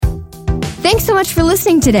Thanks so much for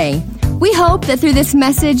listening today. We hope that through this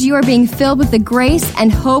message you are being filled with the grace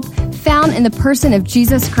and hope found in the person of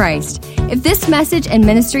Jesus Christ. If this message and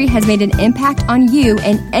ministry has made an impact on you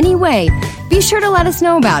in any way, be sure to let us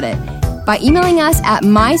know about it by emailing us at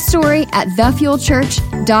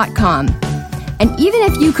mystory@thefuelchurch.com. And even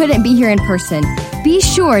if you couldn't be here in person, be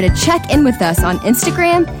sure to check in with us on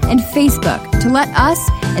Instagram and Facebook to let us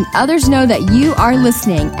and others know that you are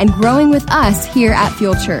listening and growing with us here at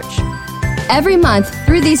Fuel Church. Every month,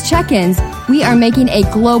 through these check-ins, we are making a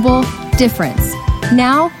global difference.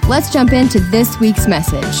 Now, let's jump into this week's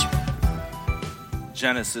message.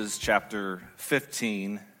 Genesis chapter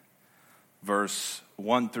 15, verse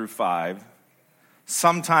 1 through 5.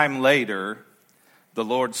 Sometime later, the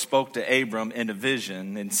Lord spoke to Abram in a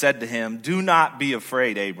vision and said to him, "Do not be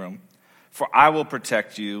afraid, Abram, for I will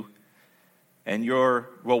protect you, and your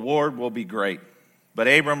reward will be great." But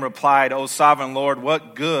Abram replied, "O sovereign Lord,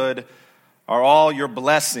 what good are all your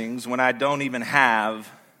blessings when I don't even have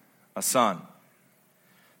a son?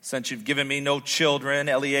 Since you've given me no children,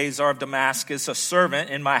 Eliezer of Damascus, a servant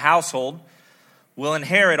in my household, will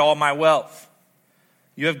inherit all my wealth.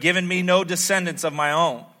 You have given me no descendants of my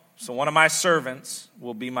own, so one of my servants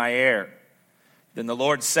will be my heir." Then the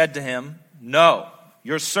Lord said to him, "No,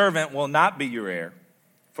 your servant will not be your heir,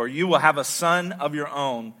 for you will have a son of your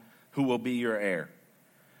own who will be your heir."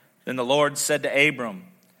 Then the Lord said to Abram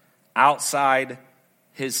outside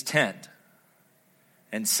his tent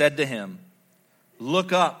and said to him,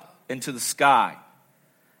 "Look up into the sky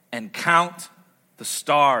and count the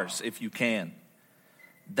stars if you can.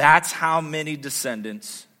 That's how many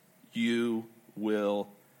descendants you will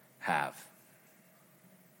have."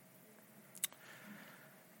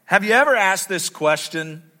 Have you ever asked this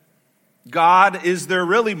question, God, is there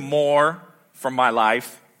really more from my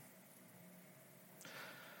life?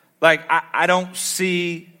 Like, I don't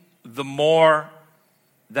see the more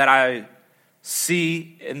that I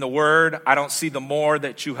see in the Word. I don't see the more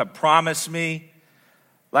that you have promised me.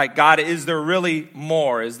 Like, God, is there really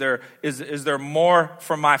more? Is there more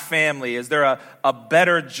for my family? Is there a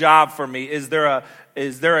better job for me? Is there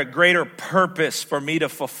a greater purpose for me to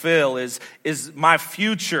fulfill? Is my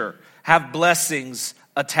future have blessings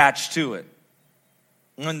attached to it?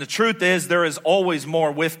 And the truth is, there is always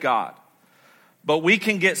more with God. But we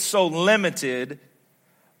can get so limited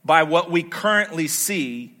by what we currently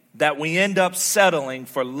see that we end up settling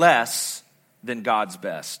for less than God's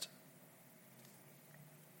best.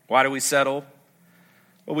 Why do we settle?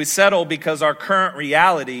 Well, we settle because our current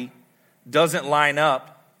reality doesn't line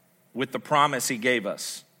up with the promise He gave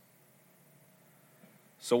us.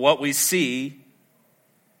 So what we see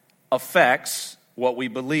affects what we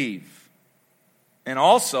believe. And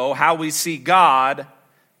also, how we see God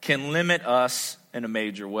can limit us in a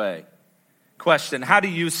major way. Question, how do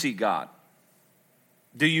you see God?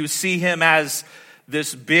 Do you see Him as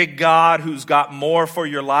this big God who's got more for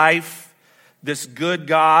your life, this good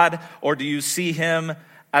God, or do you see Him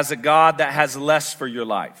as a God that has less for your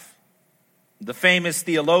life? The famous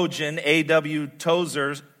theologian A.W.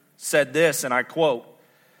 Tozer said this, and I quote,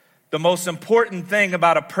 "The most important thing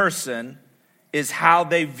about a person is how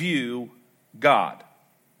they view God."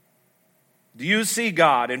 Do you see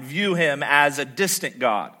God and view Him as a distant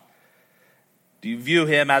God? Do you view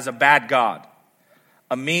Him as a bad God,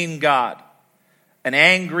 a mean God, an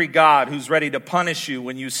angry God who's ready to punish you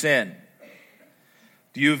when you sin?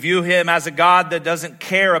 Do you view Him as a God that doesn't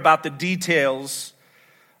care about the details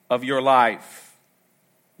of your life?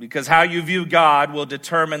 Because how you view God will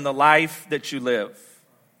determine the life that you live.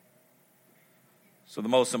 So the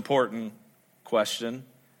most important question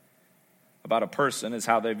about a person is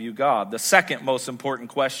how they view God. The second most important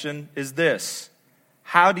question is this: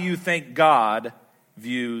 how do you think God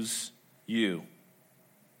views you?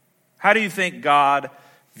 How do you think God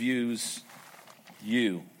views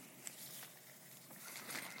you?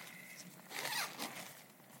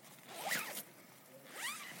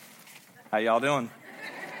 How y'all doing?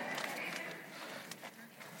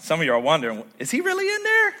 Some of you are wondering, is he really in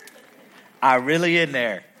there? I'm really in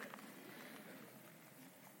there.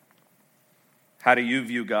 How do you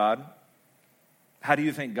view God? How do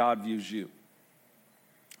you think God views you?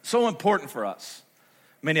 So important for us.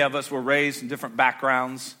 Many of us were raised in different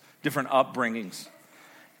backgrounds, different upbringings.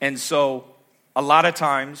 And so a lot of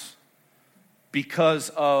times, because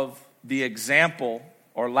of the example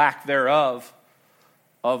or lack thereof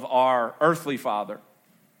of our earthly father,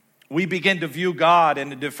 we begin to view God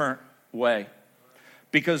in a different way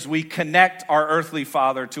because we connect our earthly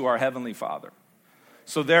father to our heavenly Father.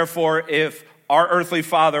 So therefore, if our earthly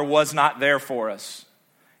father was not there for us,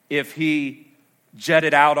 if he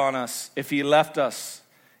jetted out on us, if he left us,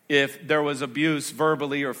 if there was abuse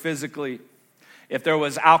verbally or physically, if there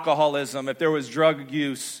was alcoholism, if there was drug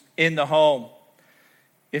use in the home,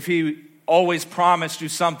 if he always promised you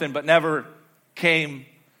something but never came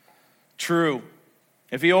true,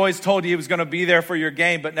 if he always told you he was going to be there for your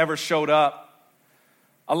game but never showed up.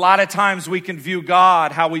 A lot of times we can view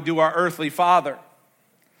God how we do our earthly father.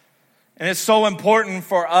 And it's so important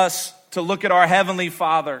for us to look at our heavenly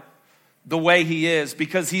Father the way he is,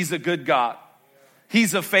 because he's a good God.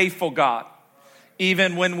 He's a faithful God.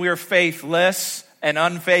 Even when we're faithless and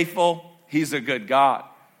unfaithful, he's a good God.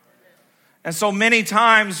 And so many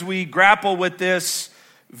times we grapple with this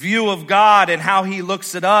view of God and how he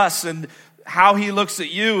looks at us, and how he looks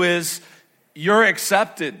at you is you're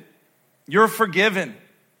accepted, you're forgiven,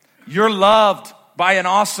 you're loved by an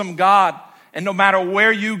awesome God. And no matter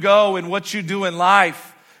where you go and what you do in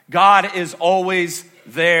life, God is always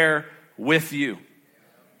there with you.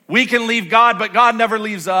 We can leave God, but God never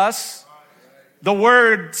leaves us. The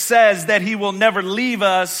word says that he will never leave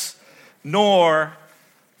us nor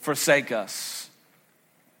forsake us.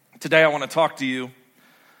 Today I want to talk to you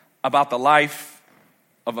about the life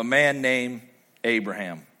of a man named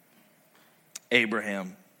Abraham.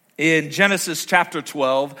 Abraham. In Genesis chapter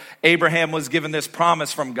 12, Abraham was given this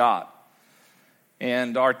promise from God.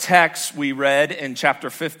 And our text we read in chapter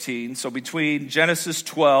 15. So between Genesis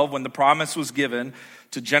 12, when the promise was given,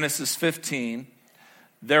 to Genesis 15,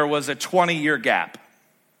 there was a 20-year gap.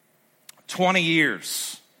 20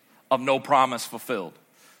 years of no promise fulfilled.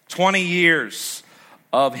 20 years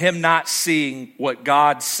of him not seeing what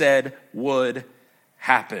God said would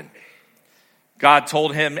happen. God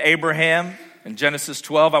told him, Abraham, in Genesis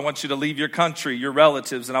 12, I want you to leave your country, your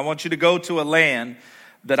relatives, and I want you to go to a land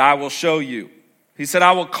that I will show you. He said,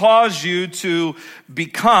 I will cause you to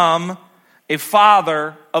become a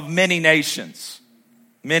father of many nations.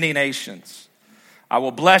 Many nations. I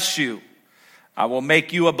will bless you. I will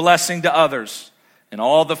make you a blessing to others. And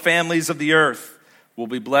all the families of the earth will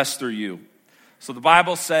be blessed through you. So the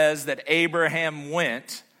Bible says that Abraham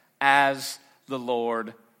went as the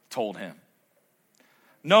Lord told him.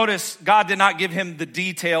 Notice, God did not give him the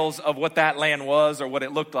details of what that land was or what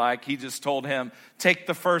it looked like. He just told him, take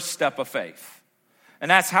the first step of faith. And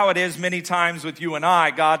that's how it is many times with you and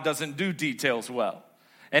I. God doesn't do details well.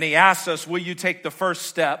 And he asks us, will you take the first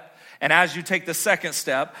step? And as you take the second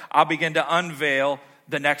step, I'll begin to unveil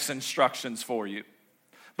the next instructions for you.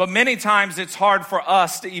 But many times it's hard for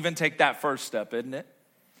us to even take that first step, isn't it?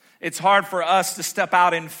 It's hard for us to step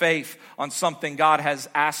out in faith on something God has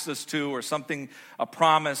asked us to, or something, a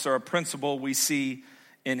promise or a principle we see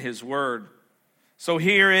in his word. So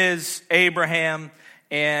here is Abraham,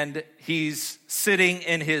 and he's sitting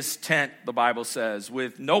in his tent, the Bible says,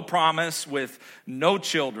 with no promise, with no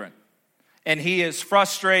children. And he is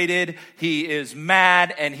frustrated, he is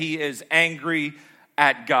mad, and he is angry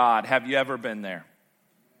at God. Have you ever been there?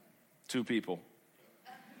 Two people.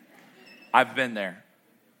 I've been there.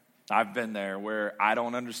 I've been there where I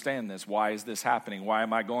don't understand this. Why is this happening? Why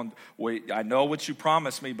am I going? Wait, I know what you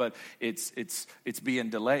promised me, but it's being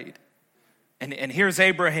delayed. And here's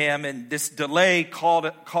Abraham, and this delay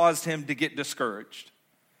caused him to get discouraged.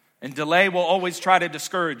 And delay will always try to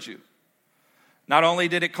discourage you. Not only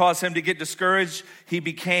did it cause him to get discouraged, he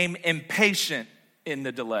became impatient in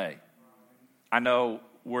the delay. I know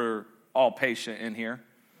we're all patient in here.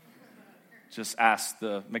 Just ask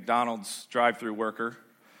the McDonald's drive-through worker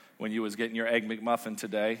when you was getting your Egg McMuffin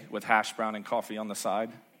today with hash brown and coffee on the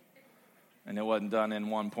side. And it wasn't done in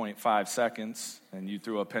 1.5 seconds, and you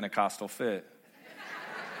threw a Pentecostal fit.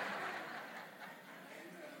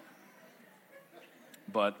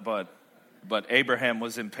 But Abraham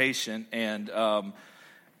was impatient, and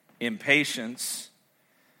impatience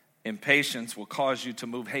will cause you to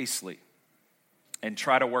move hastily and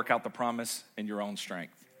try to work out the promise in your own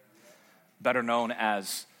strength, better known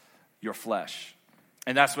as your flesh.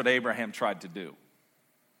 And that's what Abraham tried to do.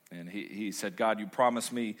 And he said, God, you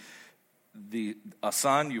promised me a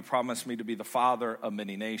son, you promised me to be the father of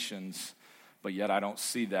many nations, but yet I don't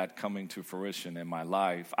see that coming to fruition in my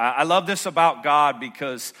life. I love this about God,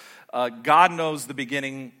 because God knows the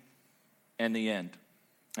beginning and the end,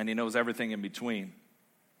 and he knows everything in between.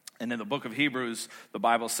 And in the book of Hebrews, the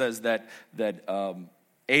Bible says that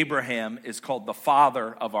Abraham is called the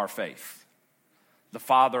father of our faith. The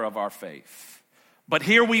father of our faith. But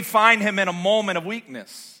here we find him in a moment of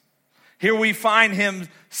weakness. Here we find him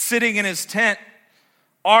sitting in his tent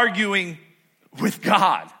arguing with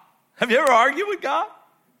God. Have you ever argued with God?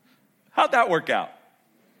 How'd that work out?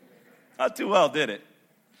 Not too well, did it?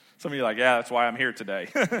 Some of you are like, yeah, that's why I'm here today.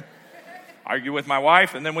 Argue with my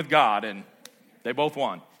wife and then with God, and they both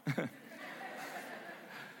won.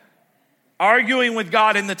 arguing with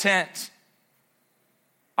God in the tent.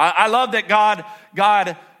 I love that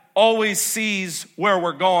God always sees where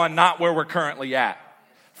we're going, not where we're currently at.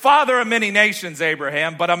 Father of many nations,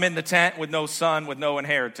 Abraham, but I'm in the tent with no son, with no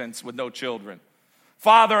inheritance, with no children.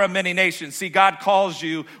 Father of many nations. See, God calls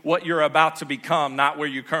you what you're about to become, not where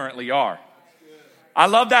you currently are. I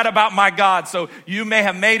love that about my God. So you may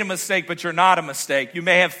have made a mistake, but you're not a mistake. You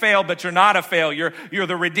may have failed, but you're not a failure. You're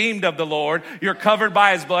the redeemed of the Lord. You're covered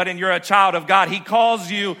by his blood, and you're a child of God. He calls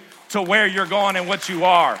you to where you're going and what you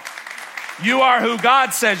are. You are who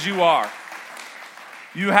God says you are.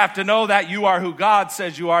 You have to know that you are who God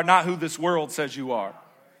says you are, not who this world says you are.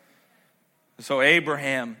 So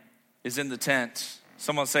Abraham is in the tent.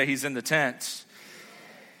 Someone say he's in the tent.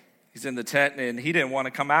 He's in the tent, and he didn't want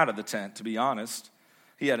to come out of the tent, to be honest.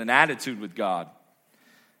 He had an attitude with God.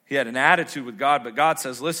 He had an attitude with God, but God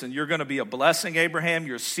says, listen, you're going to be a blessing, Abraham.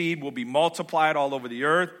 Your seed will be multiplied all over the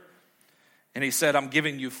earth. And he said, I'm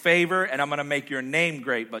giving you favor, and I'm going to make your name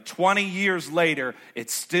great. But 20 years later,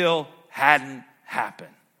 it still hadn't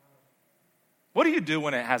happened. What do you do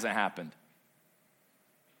when it hasn't happened?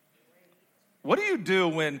 What do you do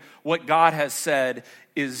when what God has said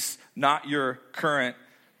is not your current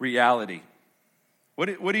reality?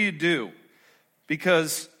 What do you do?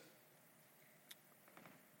 Because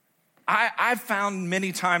I've found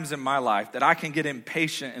many times in my life that I can get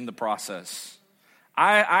impatient in the process.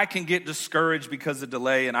 I can get discouraged because of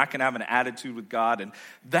delay, and I can have an attitude with God, and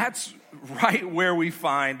that's right where we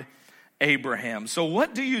find Abraham. So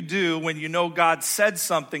what do you do when you know God said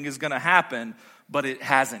something is going to happen, but it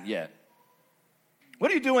hasn't yet? What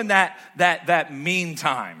do you do in that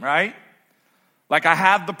meantime, right? Like I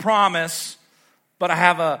have the promise, but I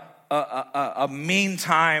have a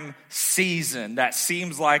meantime season that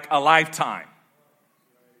seems like a lifetime.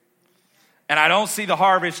 And I don't see the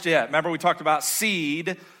harvest yet. Remember we talked about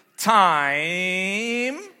seed,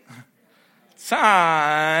 time,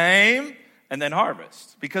 and then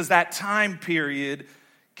harvest. Because that time period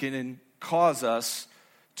can cause us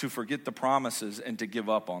to forget the promises and to give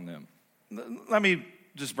up on them. Let me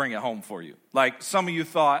just bring it home for you. Like some of you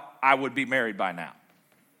thought I would be married by now.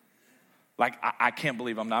 Like I can't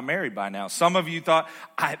believe I'm not married by now. Some of you thought,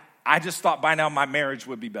 I just thought by now my marriage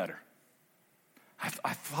would be better.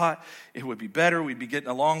 I thought it would be better, we'd be getting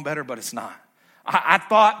along better, but it's not. I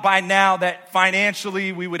thought by now that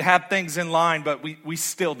financially we would have things in line, but we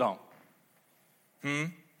still don't.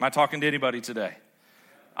 Am I talking to anybody today?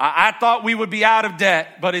 I thought we would be out of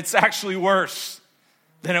debt, but it's actually worse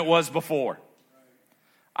than it was before.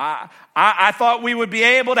 I thought we would be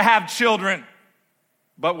able to have children,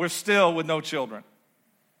 but we're still with no children.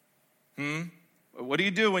 What do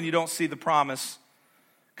you do when you don't see the promise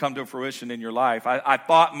come to fruition in your life? I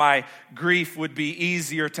thought my grief would be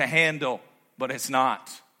easier to handle, but it's not.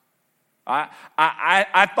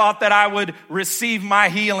 I thought that I would receive my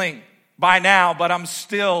healing by now, but I'm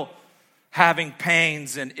still having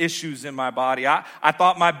pains and issues in my body. I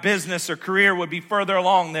thought my business or career would be further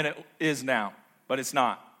along than it is now, but it's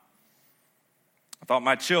not. I thought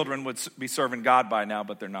my children would be serving God by now,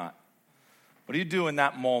 but they're not. What do you do in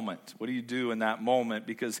that moment? What do you do in that moment?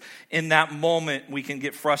 Because in that moment, we can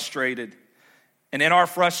get frustrated. And in our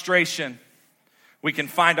frustration, we can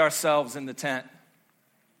find ourselves in the tent.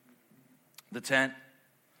 The tent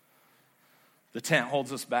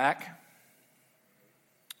holds us back.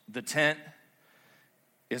 The tent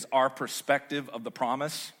is our perspective of the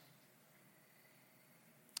promise.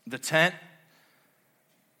 The tent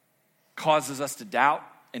causes us to doubt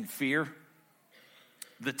and fear.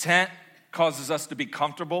 The tent causes us to be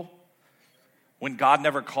comfortable when God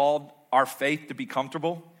never called our faith to be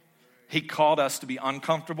comfortable. He called us to be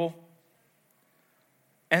uncomfortable.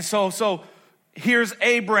 And so here's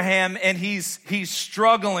Abraham, and he's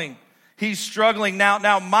struggling. He's struggling.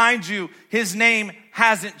 Now, mind you, his name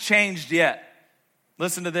hasn't changed yet.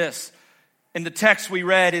 Listen to this. In the text we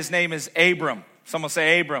read, his name is Abram. Someone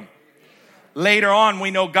say Abram. Later on,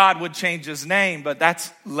 we know God would change his name, but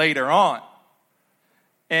that's later on.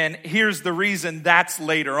 And here's the reason that's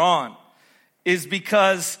later on, is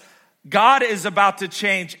because God is about to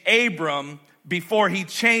change Abram before he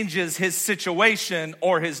changes his situation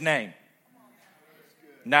or his name.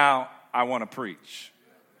 Now, I want to preach.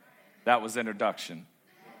 That was introduction.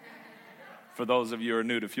 For those of you who are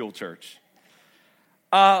new to Fuel Church.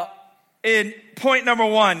 In point number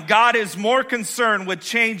one, God is more concerned with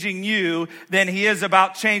changing you than he is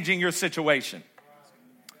about changing your situation.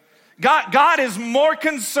 God is more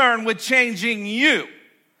concerned with changing you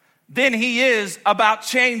than he is about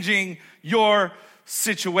changing your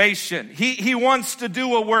situation. He wants to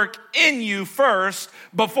do a work in you first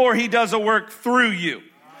before he does a work through you.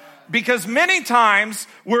 Because many times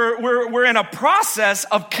we're in a process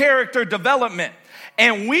of character development,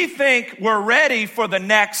 and we think we're ready for the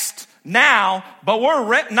next now, but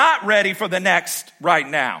we're not ready for the next right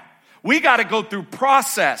now. We got to go through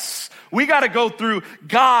process. We got to go through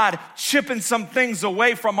God chipping some things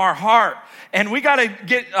away from our heart. And we got to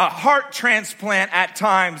get a heart transplant at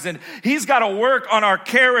times. And he's got to work on our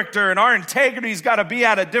character, and our integrity's got to be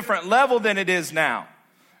at a different level than it is now.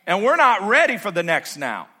 And we're not ready for the next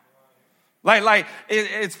now.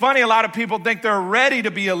 It's funny, a lot of people think they're ready to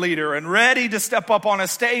be a leader and ready to step up on a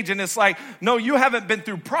stage. And it's like, no, you haven't been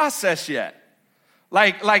through process yet.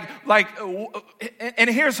 And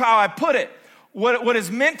here's how I put it. What is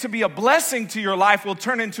meant to be a blessing to your life will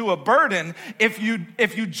turn into a burden if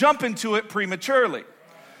you jump into it prematurely.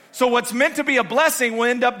 So what's meant to be a blessing will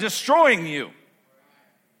end up destroying you.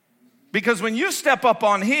 Because when you step up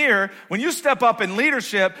on here, when you step up in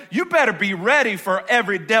leadership, you better be ready for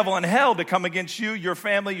every devil in hell to come against you, your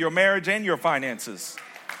family, your marriage, and your finances.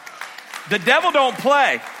 The devil don't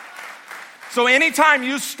play. So anytime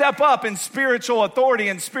you step up in spiritual authority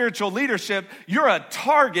and spiritual leadership, you're a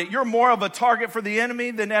target. You're more of a target for the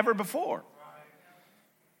enemy than ever before.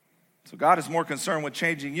 So God is more concerned with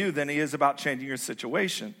changing you than he is about changing your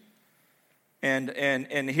situation.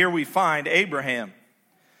 And here we find Abraham.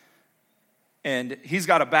 And he's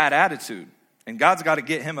got a bad attitude. And God's got to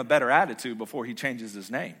get him a better attitude before he changes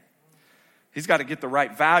his name. He's got to get the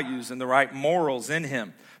right values and the right morals in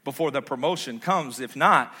him before the promotion comes. If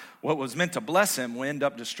not, what was meant to bless him will end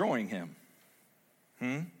up destroying him.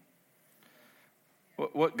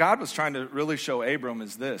 What God was trying to really show Abram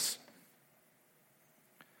is this.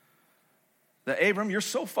 That Abram, you're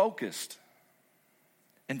so focused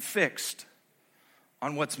and fixed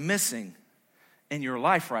on what's missing in your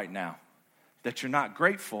life right now that you're not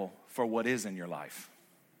grateful for what is in your life.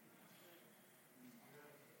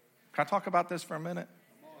 Can I talk about this for a minute?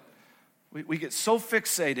 We get so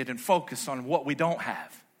fixated and focused on what we don't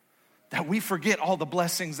have that we forget all the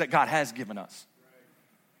blessings that God has given us.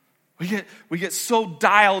 We get so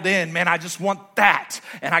dialed in, man, I just want that,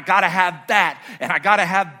 and I gotta have that, and I gotta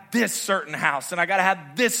have this certain house, and I gotta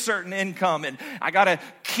have this certain income, and I gotta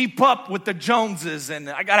keep up with the Joneses, and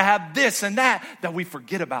I gotta have this and that we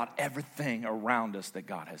forget about everything around us that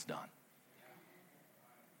God has done.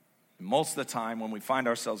 Most of the time when we find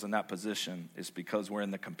ourselves in that position, it's because we're in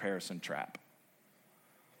the comparison trap.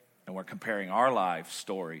 And we're comparing our life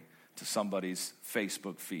story to somebody's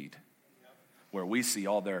Facebook feed where we see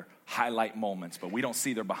all their highlight moments, but we don't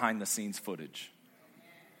see their behind-the-scenes footage.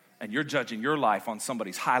 And you're judging your life on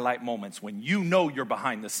somebody's highlight moments when you know your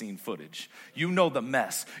behind-the-scene footage. You know the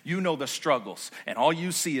mess. You know the struggles. And all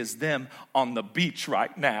you see is them on the beach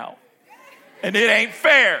right now. And it ain't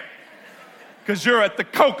fair. Because you're at the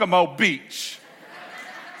Kokomo Beach.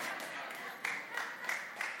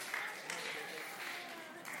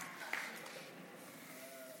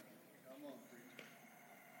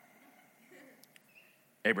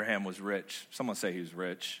 Abraham was rich. Someone say he was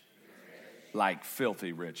rich. Like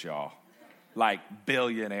filthy rich, y'all. Like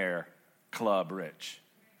billionaire club rich.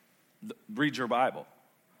 Read your Bible.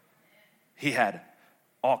 He had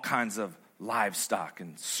all kinds of livestock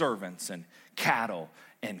and servants and cattle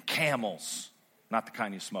and camels. Not the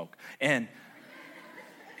kind you smoke. And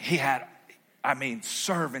he had,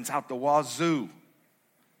 servants out the wazoo.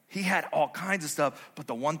 He had all kinds of stuff, but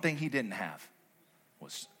the one thing he didn't have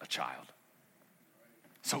was a child.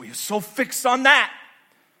 So he was so fixed on that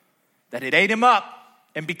it ate him up.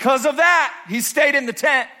 And because of that, he stayed in the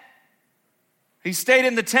tent. He stayed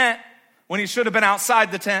in the tent when he should have been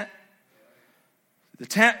outside the tent. The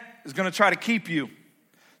tent is going to try to keep you.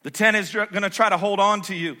 The tent is going to try to hold on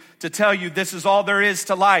to you, to tell you this is all there is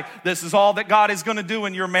to life. This is all that God is going to do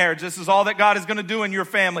in your marriage. This is all that God is going to do in your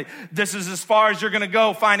family. This is as far as you're going to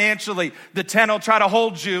go financially. The tent will try to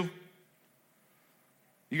hold you.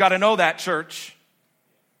 You got to know that, church.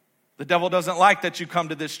 The devil doesn't like that you come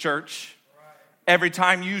to this church. Every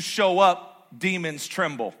time you show up, demons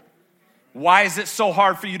tremble. Why is it so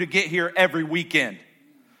hard for you to get here every weekend?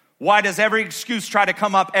 Why does every excuse try to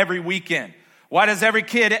come up every weekend? Why does every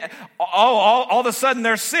kid, all of a sudden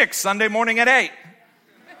they're sick Sunday morning at 8?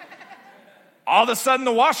 All of a sudden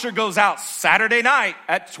the washer goes out Saturday night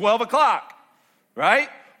at 12 o'clock, right?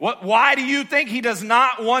 Why do you think he does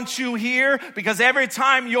not want you here? Because every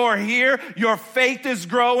time you're here, your faith is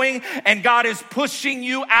growing and God is pushing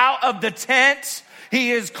you out of the tent.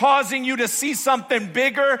 He is causing you to see something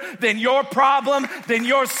bigger than your problem, than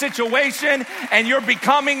your situation, and you're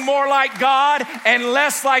becoming more like God and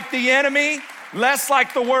less like the enemy. Less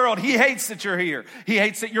like the world. He hates that you're here. He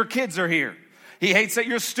hates that your kids are here. He hates that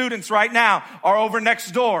your students right now are over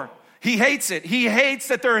next door. He hates it. He hates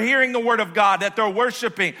that they're hearing the word of God, that they're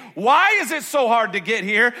worshiping. Why is it so hard to get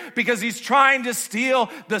here? Because he's trying to steal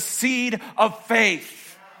the seed of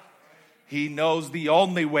faith. He knows the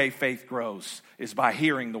only way faith grows is by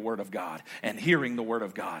hearing the word of God and hearing the word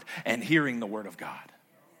of God and hearing the word of God.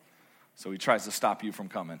 So he tries to stop you from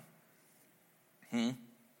coming.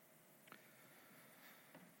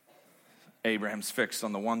 Abraham's fixed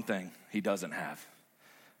on the one thing he doesn't have.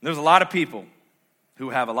 There's a lot of people who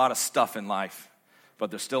have a lot of stuff in life, but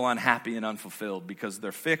they're still unhappy and unfulfilled because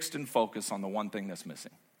they're fixed and focused on the one thing that's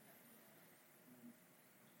missing.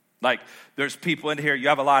 Like, there's people in here, you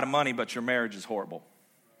have a lot of money, but your marriage is horrible.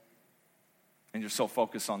 And you're so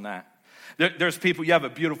focused on that. There's people, you have a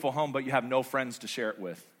beautiful home, but you have no friends to share it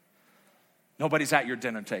with. Nobody's at your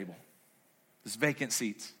dinner table. There's vacant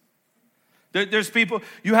seats. There's people,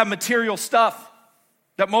 you have material stuff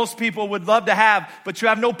that most people would love to have, but you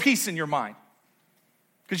have no peace in your mind.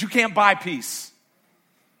 Because you can't buy peace.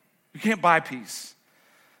 You can't buy peace.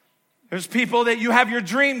 There's people that you have your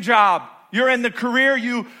dream job. You're in the career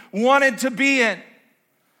you wanted to be in,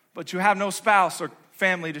 but you have no spouse or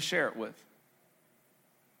family to share it with.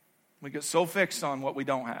 We get so fixed on what we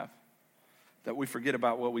don't have that we forget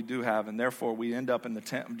about what we do have, and therefore we end up in the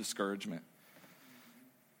tent of discouragement.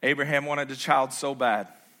 Abraham wanted a child so bad.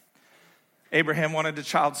 Abraham wanted a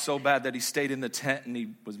child so bad that he stayed in the tent and he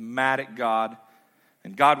was mad at God.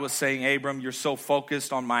 And God was saying, Abram, you're so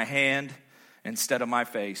focused on my hand instead of my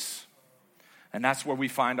face. And that's where we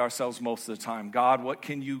find ourselves most of the time. God, what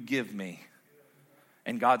can you give me?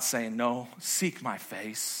 And God's saying, no, seek my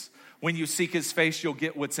face. When you seek his face, you'll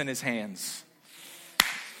get what's in his hands.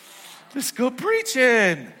 Just go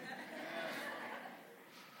preaching.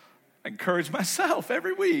 I encourage myself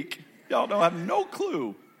every week. Y'all know I have no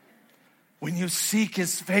clue. When you seek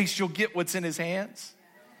his face, you'll get what's in his hands.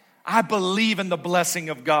 I believe in the blessing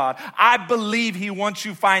of God. I believe he wants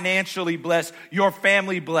you financially blessed, your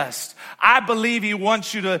family blessed. I believe he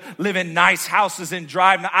wants you to live in nice houses and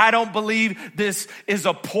drive. I don't believe this is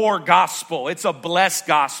a poor gospel. It's a blessed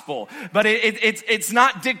gospel. But it's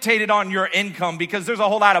not dictated on your income, because there's a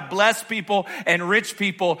whole lot of blessed people and rich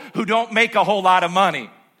people who don't make a whole lot of money.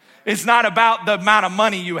 It's not about the amount of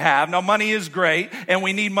money you have. Now, money is great, and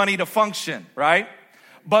we need money to function, right?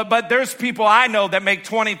 But there's people I know that make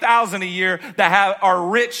 $20,000 a year that are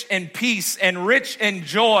rich in peace and rich in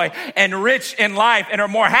joy and rich in life and are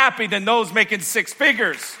more happy than those making six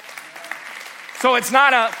figures. So it's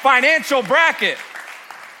not a financial bracket.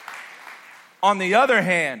 On the other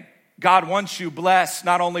hand, God wants you blessed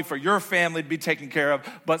not only for your family to be taken care of,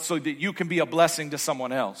 but so that you can be a blessing to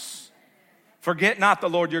someone else. Forget not the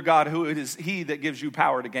Lord your God, who it is he that gives you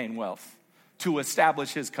power to gain wealth, to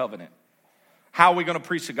establish his covenant. How are we going to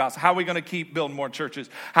preach the gospel? How are we going to keep building more churches?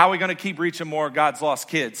 How are we going to keep reaching more of God's lost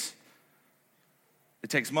kids? It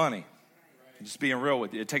takes money. I'm just being real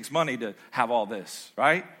with you. It takes money to have all this,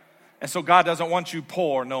 right? And so God doesn't want you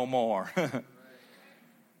poor no more.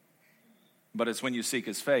 But it's when you seek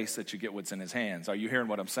his face that you get what's in his hands. Are you hearing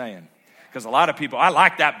what I'm saying? Because a lot of people, I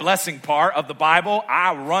like that blessing part of the Bible.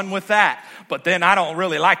 I run with that. But then I don't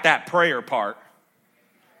really like that prayer part.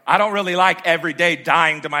 I don't really like every day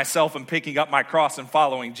dying to myself and picking up my cross and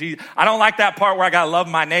following Jesus. I don't like that part where I got to love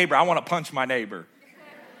my neighbor. I want to punch my neighbor.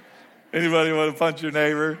 Anybody want to punch your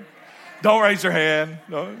neighbor? Don't raise your hand.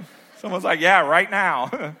 No. Someone's like, yeah, right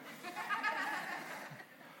now.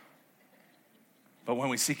 But when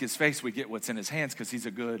we seek his face, we get what's in his hands because he's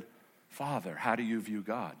a good father. How do you view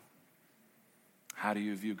God? How do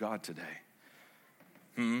you view God today?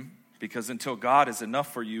 Because until God is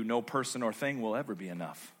enough for you, no person or thing will ever be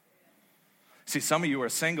enough. See, some of you are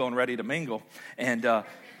single and ready to mingle, and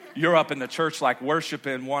you're up in the church like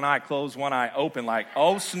worshiping, one eye closed, one eye open, like,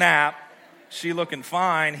 oh snap, she looking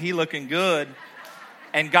fine, he looking good.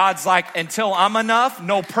 And God's like, until I'm enough,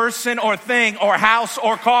 no person or thing or house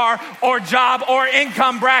or car or job or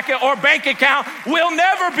income bracket or bank account will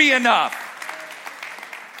never be enough.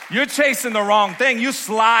 You're chasing the wrong thing. You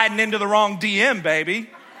sliding into the wrong DM, baby.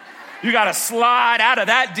 You got to slide out of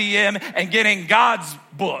that DM and get in God's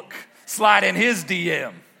book. Slide in his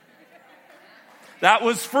DM. That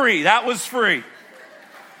was free. That was free.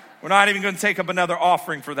 We're not even going to take up another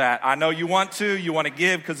offering for that. I know you want to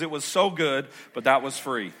give because it was so good, but that was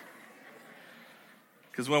free.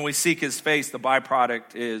 Because when we seek his face, the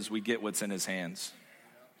byproduct is we get what's in his hands.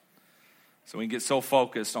 So we get so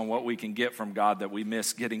focused on what we can get from God that we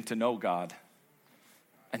miss getting to know God.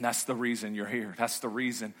 And that's the reason you're here. That's the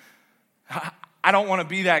reason. I don't want to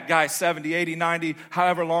be that guy 70, 80, 90,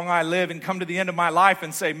 however long I live and come to the end of my life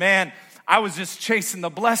and say, man, I was just chasing the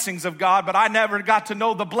blessings of God, but I never got to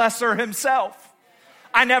know the blesser himself.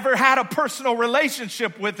 I never had a personal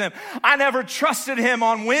relationship with him. I never trusted him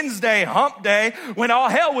on Wednesday, hump day, when all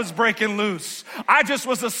hell was breaking loose. I just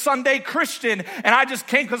was a Sunday Christian, and I just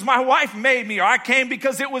came because my wife made me, or I came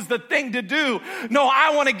because it was the thing to do. No,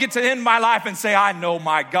 I want to get to the end of my life and say, I know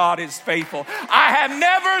my God is faithful. I have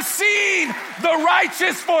never seen the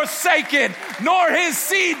righteous forsaken, nor his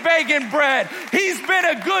seed begging bread. He's been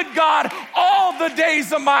a good God all the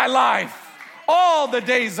days of my life. All the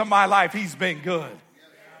days of my life, he's been good.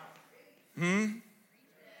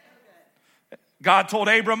 God told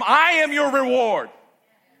Abram, I am your reward.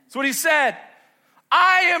 That's what he said.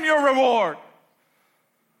 I am your reward.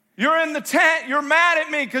 You're in the tent. You're mad at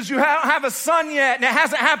me because you don't have a son yet, and it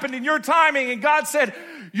hasn't happened in your timing. And God said,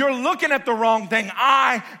 you're looking at the wrong thing.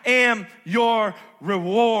 I am your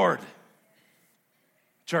reward.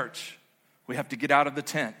 Church, we have to get out of the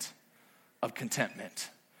tent of contentment.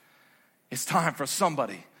 It's time for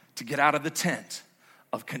somebody to get out of the tent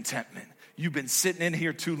of contentment. You've been sitting in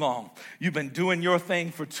here too long. You've been doing your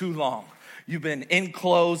thing for too long. You've been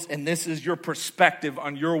enclosed, and this is your perspective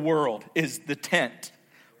on your world, is the tent.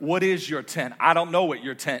 What is your tent? I don't know what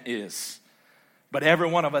your tent is, but every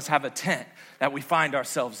one of us have a tent that we find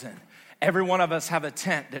ourselves in. Every one of us have a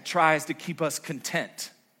tent that tries to keep us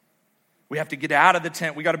content. We have to get out of the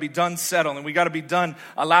tent. We got to be done settling. We got to be done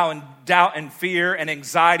allowing doubt and fear and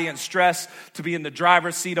anxiety and stress to be in the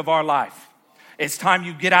driver's seat of our life. It's time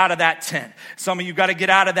you get out of that tent. Some of you got to get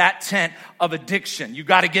out of that tent of addiction. You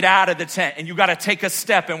got to get out of the tent, and you got to take a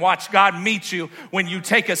step and watch God meet you when you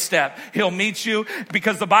take a step. He'll meet you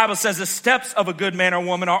because the Bible says the steps of a good man or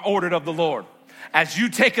woman are ordered of the Lord. As you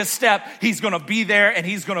take a step, he's going to be there, and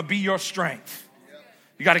he's going to be your strength.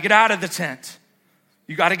 You got to get out of the tent.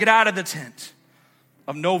 You got to get out of the tent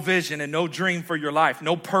of no vision and no dream for your life,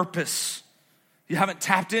 no purpose. You haven't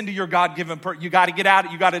tapped into your God-given purpose. You got to get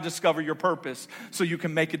out. You got to discover your purpose so you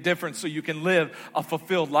can make a difference, so you can live a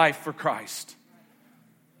fulfilled life for Christ.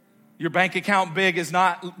 Your bank account big is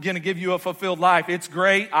not going to give you a fulfilled life. It's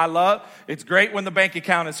great. It's great when the bank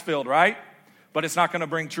account is filled, right? But it's not going to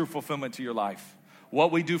bring true fulfillment to your life.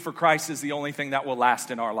 What we do for Christ is the only thing that will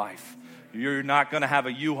last in our life. You're not going to have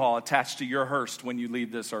a U-Haul attached to your hearse when you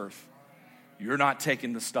leave this earth. You're not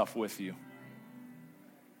taking the stuff with you.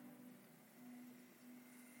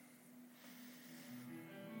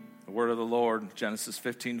 The word of the Lord, Genesis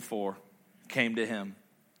 15:4, came to him.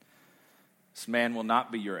 This man will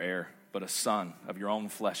not be your heir, but a son of your own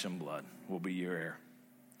flesh and blood will be your heir.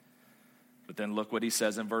 But then look what he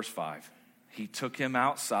says in verse 5. He took him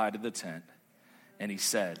outside of the tent and he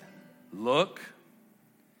said, look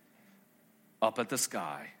up at the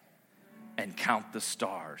sky and count the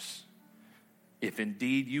stars, if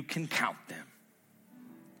indeed you can count them.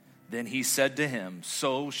 Then he said to him,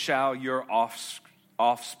 so shall your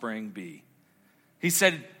offspring be. He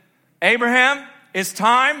said, Abraham, it's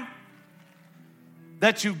time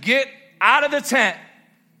that you get out of the tent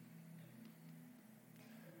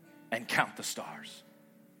and count the stars.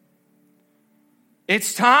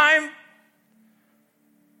 It's time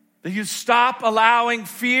that you stop allowing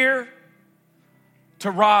fear to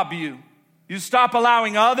rob you. You stop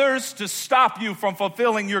allowing others to stop you from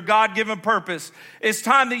fulfilling your God-given purpose. It's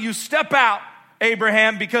time that you step out,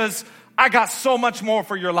 Abraham, because I got so much more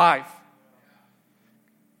for your life.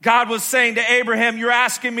 God was saying to Abraham, you're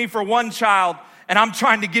asking me for one child, and I'm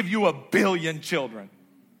trying to give you 1 billion children.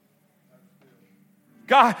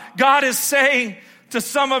 God is saying to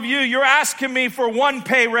some of you, you're asking me for one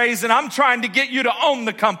pay raise, and I'm trying to get you to own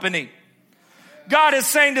the company. God is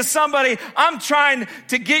saying to somebody, I'm trying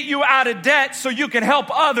to get you out of debt so you can help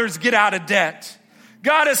others get out of debt.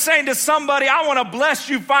 God is saying to somebody, I want to bless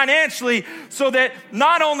you financially so that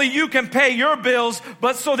not only you can pay your bills,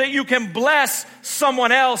 but so that you can bless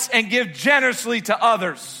someone else and give generously to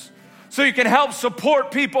others. So you can help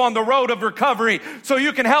support people on the road of recovery. So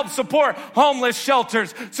you can help support homeless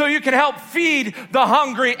shelters. So you can help feed the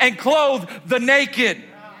hungry and clothe the naked.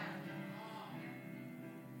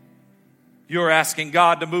 You're asking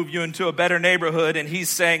God to move you into a better neighborhood, and he's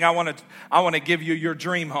saying, I want to give you your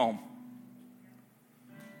dream home.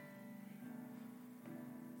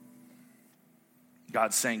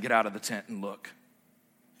 God's saying, get out of the tent and look.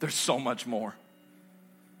 There's so much more.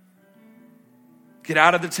 Get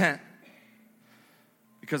out of the tent.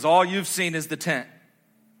 Because all you've seen is the tent.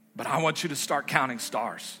 But I want you to start counting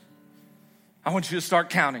stars. I want you to start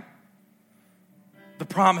counting the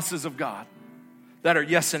promises of God that are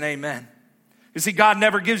yes and amen. You see, God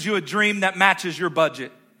never gives you a dream that matches your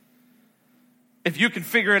budget. If you can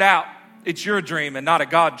figure it out, it's your dream and not a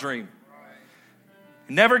God dream.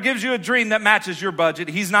 He never gives you a dream that matches your budget.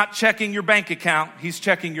 He's not checking your bank account. He's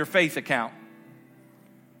checking your faith account.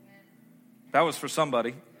 That was for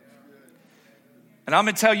somebody. And I'm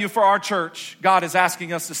going to tell you, for our church, God is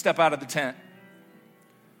asking us to step out of the tent.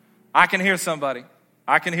 I can hear somebody.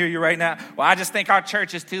 I can hear you right now. Well, I just think our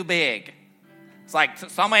church is too big. It's like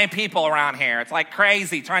so many people around here. It's like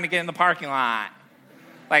crazy trying to get in the parking lot.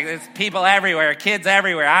 Like there's people everywhere, kids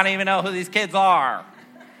everywhere. I don't even know who these kids are.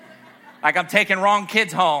 Like I'm taking wrong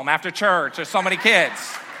kids home after church. There's so many kids.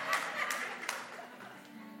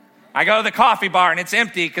 I go to the coffee bar and it's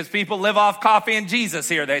empty because people live off coffee and Jesus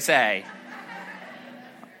here, they say.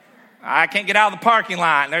 I can't get out of the parking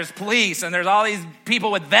lot and there's police and there's all these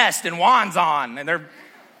people with vests and wands on and they're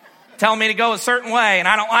telling me to go a certain way and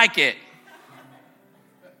I don't like it.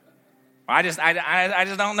 I just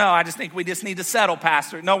don't know. I just think we just need to settle,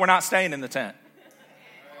 Pastor. No, we're not staying in the tent.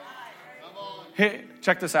 Hey,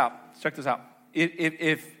 check this out. Check this out.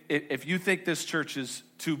 If you think this church is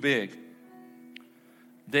too big,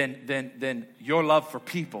 then your love for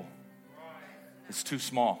people is too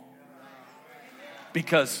small.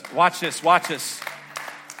 Because watch this.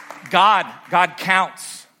 God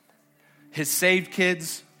counts his saved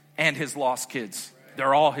kids and his lost kids.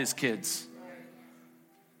 They're all his kids.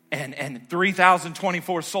 And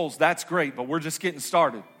 3,024 souls, that's great, but we're just getting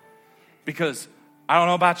started. Because I don't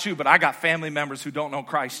know about you, but I got family members who don't know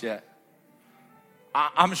Christ yet.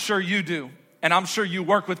 I'm sure you do. And I'm sure you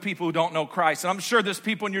work with people who don't know Christ. And I'm sure there's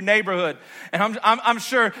people in your neighborhood. And I'm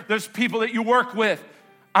sure there's people that you work with.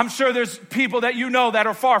 I'm sure there's people that you know that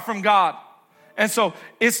are far from God. And so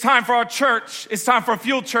it's time for our church, it's time for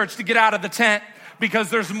Fuel Church to get out of the tent because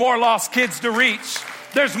there's more lost kids to reach.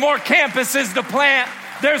 There's more campuses to plant.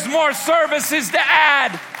 There's more services to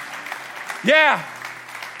add. Yeah.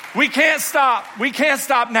 We can't stop. We can't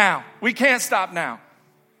stop now. We can't stop now.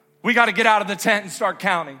 We got to get out of the tent and start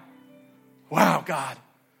counting. Wow, God.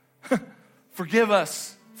 Forgive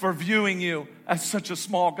us for viewing you as such a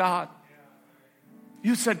small God.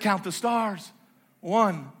 You said count the stars.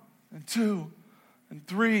 1 and 2 and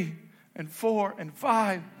 3 and 4 and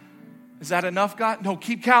 5. Is that enough, God? No,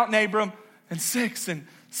 keep counting, Abram. And 6 and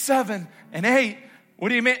 7 and 8. What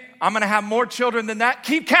do you mean? I'm going to have more children than that?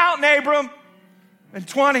 Keep counting, Abram. And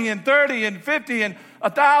 20 and 30 and 50 and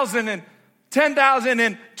 1,000 and 10,000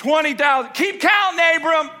 and 20,000. Keep counting,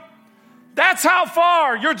 Abram. That's how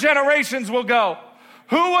far your generations will go.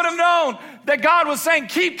 Who would have known that God was saying,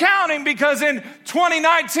 keep counting, because in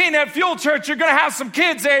 2019 at Fuel Church, you're going to have some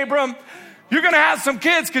kids, Abram. You're going to have some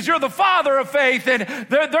kids because you're the father of faith, and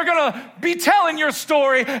they're going to be telling your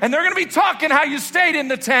story, and they're going to be talking how you stayed in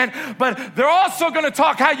the tent, but they're also going to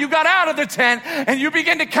talk how you got out of the tent, and you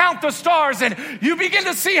begin to count the stars, and you begin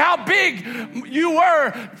to see how big you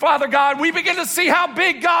were, Father God. We begin to see how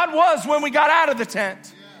big God was when we got out of the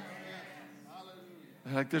tent.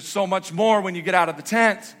 Like there's so much more when you get out of the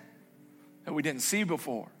tent that we didn't see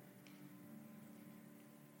before.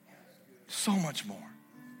 So much more.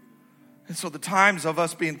 And so the times of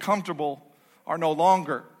us being comfortable are no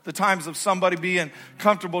longer. The times of somebody being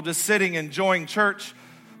comfortable just sitting, enjoying church.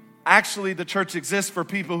 Actually, the church exists for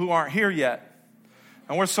people who aren't here yet.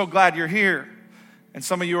 And we're so glad you're here. And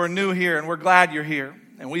some of you are new here, and we're glad you're here.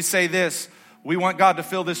 And we say this: we want God to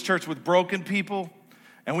fill this church with broken people,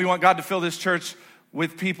 and we want God to fill this church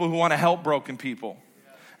with people who want to help broken people.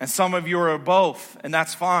 And some of you are both, and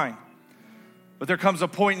that's fine. But there comes a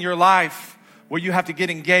point in your life where you have to get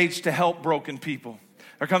engaged to help broken people.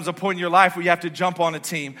 There comes a point in your life where you have to jump on a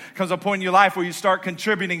team. There comes a point in your life where you start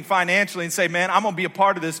contributing financially and say, man, I'm going to be a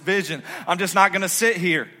part of this vision. I'm just not going to sit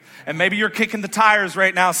here. And maybe you're kicking the tires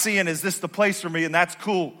right now, seeing, is this the place for me? And that's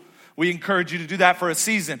cool. We encourage you to do that for a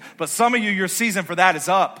season. But some of you, your season for that is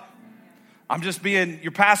up. I'm just being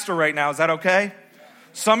your pastor right now. Is that okay?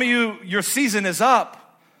 Some of you, your season is up.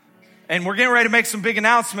 And we're getting ready to make some big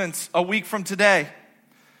announcements a week from today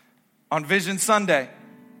on Vision Sunday.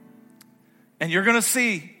 And you're going to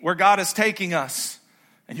see where God is taking us.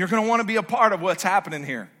 And you're going to want to be a part of what's happening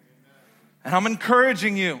here. And I'm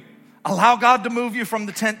encouraging you, allow God to move you from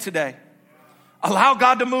the tent today. Allow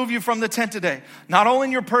God to move you from the tent today. Not only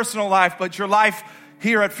in your personal life, but your life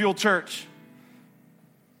here at Fuel Church.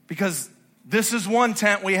 Because this is one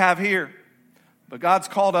tent we have here. But God's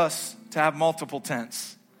called us to have multiple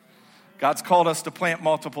tents. God's called us to plant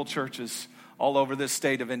multiple churches all over this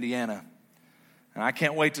state of Indiana. And I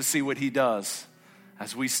can't wait to see what he does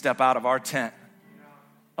as we step out of our tent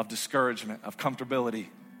of discouragement, of comfortability,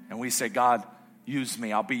 and we say, God, use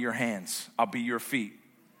me. I'll be your hands. I'll be your feet.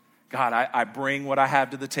 God, I bring what I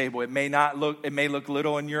have to the table. It may look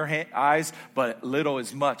little in your eyes, but little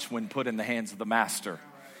is much when put in the hands of the master.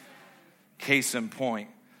 Case in point,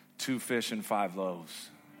 2 fish and 5 loaves.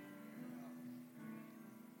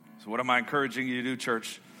 So what am I encouraging you to do,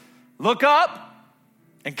 church? Look up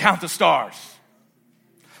and count the stars.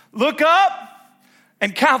 Look up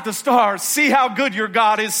and count the stars. See how good your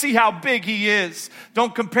God is. See how big he is.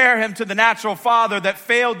 Don't compare him to the natural father that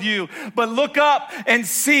failed you, but look up and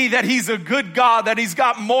see that he's a good God, that he's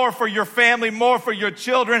got more for your family, more for your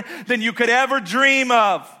children than you could ever dream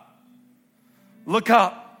of. Look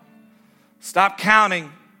up. Stop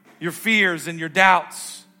counting your fears and your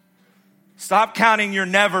doubts. Stop counting your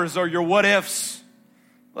nevers or your what ifs.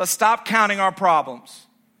 Let's stop counting our problems.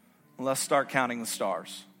 Let's start counting the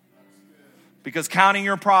stars. Because counting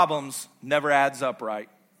your problems never adds up right.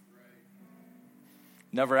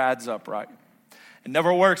 Never adds up right. It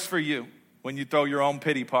never works for you when you throw your own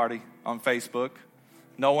pity party on Facebook.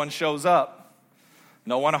 No one shows up.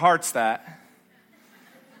 No one hearts that.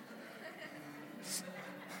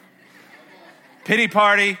 Pity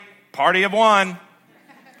party, party of one.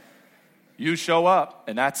 You show up,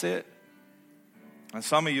 and that's it. And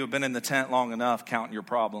some of you have been in the tent long enough counting your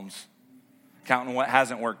problems. Counting what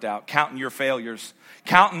hasn't worked out. Counting your failures.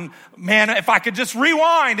 Counting, man, if I could just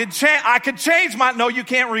rewind and I could change my... No, you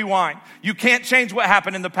can't rewind. You can't change what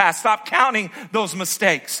happened in the past. Stop counting those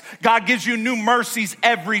mistakes. God gives you new mercies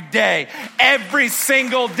every day. Every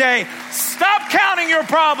single day. Stop counting your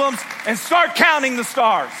problems and start counting the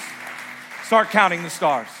stars. Start counting the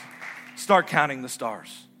stars. Start counting the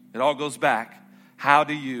stars. It all goes back. How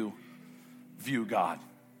do you view God?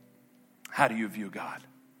 How do you view God?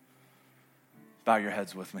 Bow your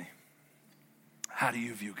heads with me. How do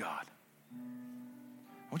you view God?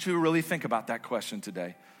 I want you to really think about that question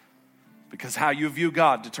today, because how you view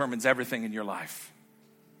God determines everything in your life.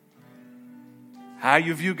 How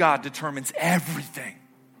you view God determines everything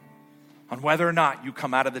on whether or not you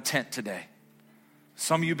come out of the tent today.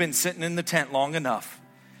 Some of you have been sitting in the tent long enough.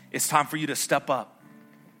 It's time for you to step up.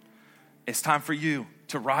 It's time for you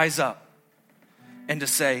to rise up and to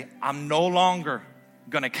say, I'm no longer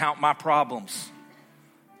going to count my problems,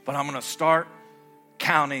 but I'm going to start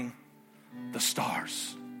counting the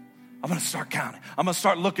stars. I'm going to start counting. I'm going to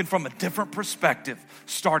start looking from a different perspective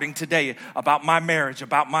starting today about my marriage,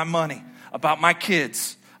 about my money, about my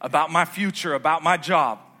kids, about my future, about my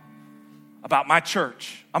job, about my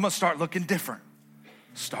church. I'm going to start looking different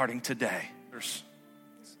starting today.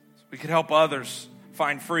 We can help others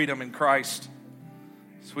find freedom in Christ.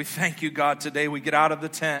 So we thank you, God, today we get out of the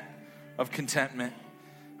tent of contentment.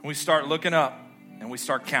 And we start looking up and we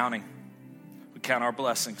start counting. We count our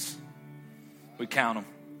blessings. We count them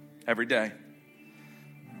every day.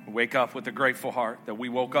 We wake up with a grateful heart that we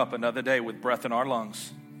woke up another day with breath in our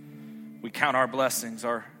lungs. We count our blessings,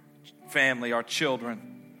 our family, our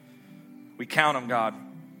children. We count them, God.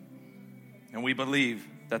 And we believe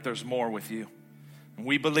that there's more with you. And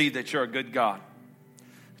we believe that you're a good God,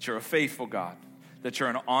 that you're a faithful God, that you're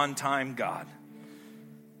an on-time God.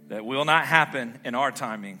 That will not happen in our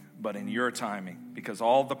timing, but in your timing. Because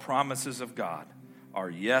all the promises of God are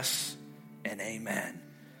yes and amen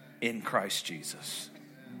in Christ Jesus.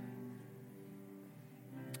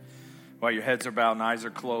 While your heads are bowed and eyes are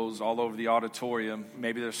closed all over the auditorium,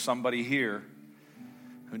 maybe there's somebody here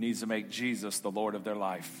who needs to make Jesus the Lord of their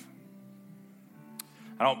life.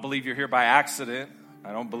 I don't believe you're here by accident.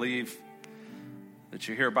 I don't believe that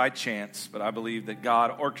you're here by chance, but I believe that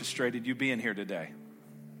God orchestrated you being here today.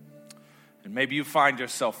 And maybe you find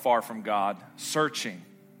yourself far from God, searching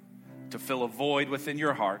to fill a void within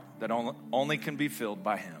your heart that only can be filled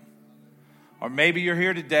by him. Or maybe you're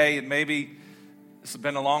here today and maybe this has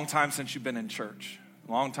been a long time since you've been in church,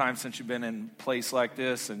 a long time since you've been in a place like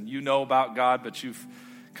this, and you know about God, but you've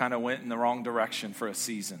kind of went in the wrong direction for a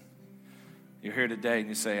season. You're here today and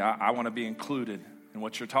you say, I want to be included in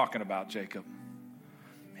what you're talking about, Jacob.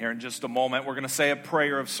 Here in just a moment, we're going to say a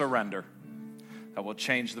prayer of surrender that will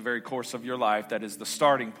change the very course of your life. That is the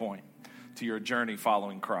starting point to your journey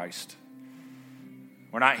following Christ.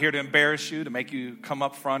 We're not here to embarrass you, to make you come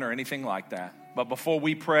up front or anything like that. But before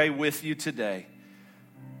we pray with you today,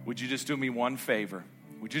 would you just do me one favor?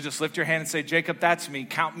 Would you just lift your hand and say, Jacob, that's me.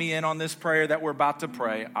 Count me in on this prayer that we're about to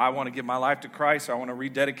pray. I want to give my life to Christ. I want to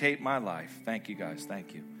rededicate my life. Thank you, guys.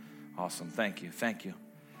 Thank you. Awesome. Thank you. Thank you.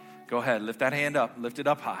 Go ahead. Lift that hand up. Lift it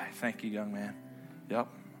up high. Thank you, young man. Yep.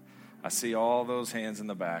 I see all those hands in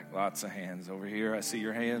the back. Lots of hands over here. I see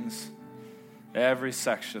your hands. Every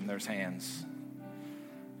section, there's hands.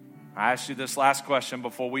 I asked you this last question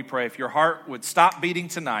before we pray. If your heart would stop beating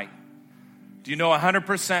tonight, do you know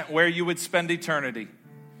 100% where you would spend eternity?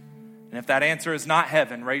 And if that answer is not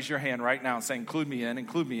heaven, raise your hand right now and say, include me in,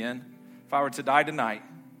 include me in. If I were to die tonight,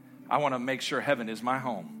 I want to make sure heaven is my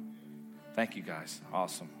home. Thank you, guys.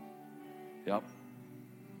 Awesome. Yep.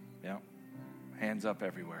 Hands up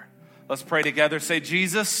everywhere. Let's pray together. Say,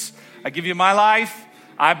 Jesus, I give you my life.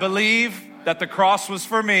 I believe that the cross was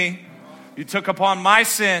for me. You took upon my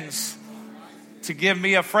sins to give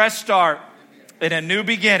me a fresh start and a new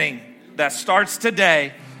beginning that starts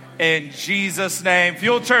today. In Jesus' name.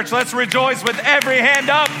 Fuel Church, let's rejoice with every hand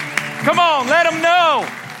up. Come on, let them know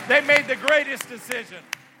they made the greatest decision.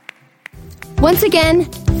 Once again,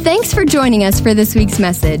 thanks for joining us for this week's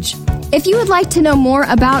message. If you would like to know more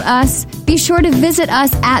about us, be sure to visit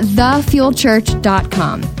us at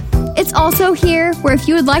thefuelchurch.com. It's also here where if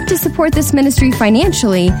you would like to support this ministry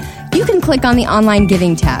financially, you can click on the online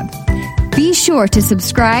giving tab. Be sure to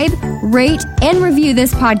subscribe, rate, and review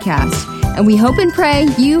this podcast. And we hope and pray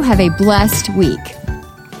you have a blessed week.